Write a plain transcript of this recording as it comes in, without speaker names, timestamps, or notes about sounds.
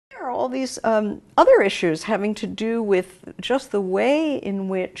all these other issues having to do with just the way in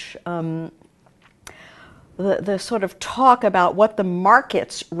which the sort of talk about what the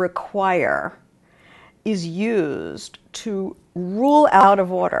markets require is used to rule out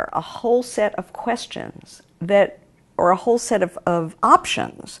of order a whole set of questions or a whole set of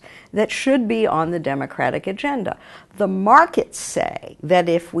options that should be on the democratic agenda. The markets say that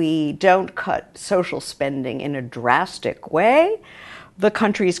if we don't cut social spending in a drastic way, the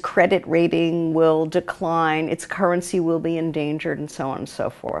country's credit rating will decline, its currency will be endangered, and so on and so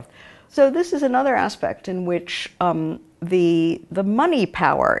forth. So this is another aspect in which the money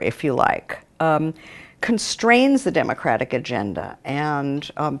power, if you like, constrains the democratic agenda, and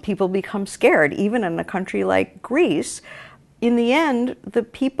people become scared. Even in a country like Greece, in the end, the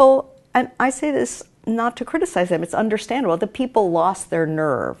people, and I say this not to criticize them, it's understandable, the people lost their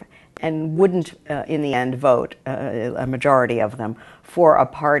nerve and wouldn't, in the end, vote, a majority of them, for a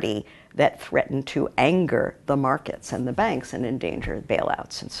party that threatened to anger the markets and the banks and endanger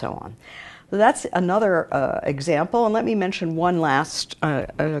bailouts and so on. So that's another example, and let me mention one last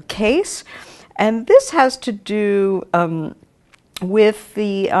case. And this has to do with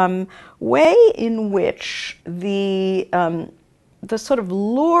the way in which the sort of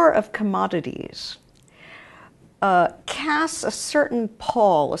lure of commodities casts a certain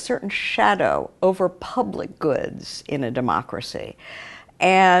pall, a certain shadow over public goods in a democracy.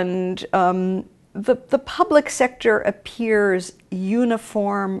 And the public sector appears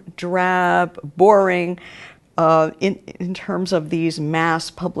uniform, drab, boring in terms of these mass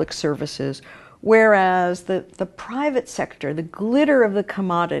public services. Whereas the private sector, the glitter of the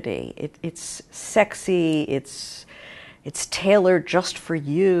commodity, it's sexy, it's tailored just for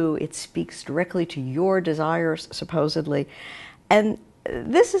you, it speaks directly to your desires, supposedly. And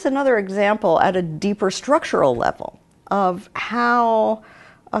this is another example at a deeper structural level of how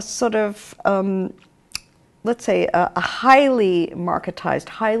a sort of, let's say, a highly marketized,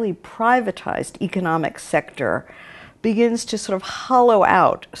 highly privatized economic sector begins to sort of hollow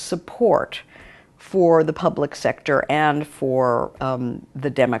out support for the public sector and for the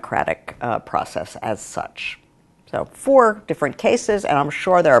democratic process as such. So 4 different cases, and I'm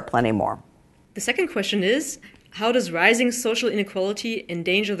sure there are plenty more. The second question is, how does rising social inequality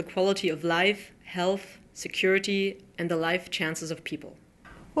endanger the quality of life, health, security, and the life chances of people?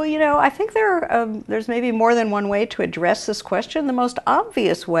 Well, you know, I think there's maybe more than one way to address this question. The most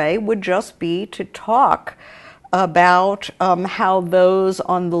obvious way would just be to talk about how those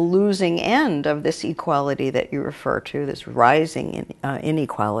on the losing end of this equality that you refer to, this rising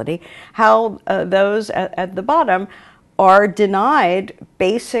inequality, how those at the bottom are denied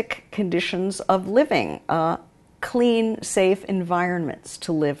basic conditions of living, clean, safe environments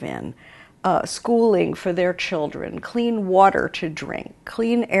to live in, schooling for their children, clean water to drink,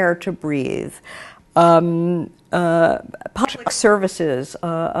 clean air to breathe, public services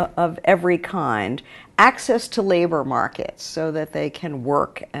of every kind, access to labor markets so that they can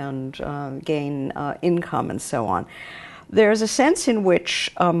work and gain income and so on. There's a sense in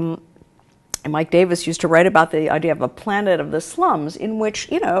which Mike Davis used to write about the idea of a planet of the slums, in which,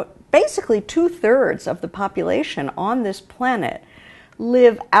 you know, basically 2/3 of the population on this planet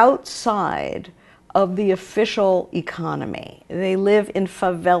live outside of the official economy. They live in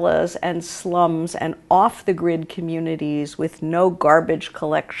favelas and slums and off-the-grid communities with no garbage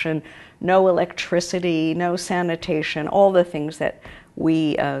collection, no electricity, no sanitation, all the things that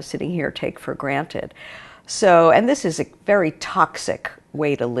we sitting here take for granted. So, and this is a very toxic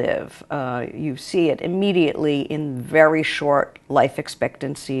way to live. You see it immediately in very short life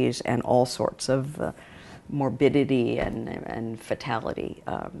expectancies and all sorts of morbidity and fatality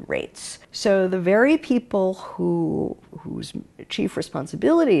rates. So the very people whose chief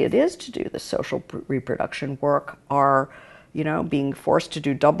responsibility it is to do the social reproduction work are, you know, being forced to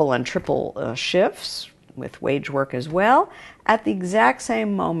do double and triple shifts with wage work as well, at the exact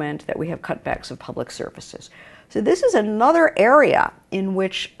same moment that we have cutbacks of public services. So this is another area in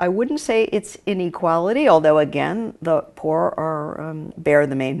which I wouldn't say it's inequality, although again the poor are bear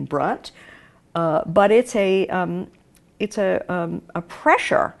the main brunt. But it's a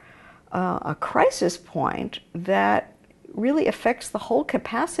pressure, a crisis point that really affects the whole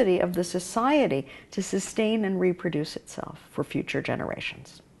capacity of the society to sustain and reproduce itself for future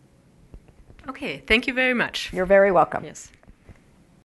generations. Okay, thank you very much. You're very welcome. Yes.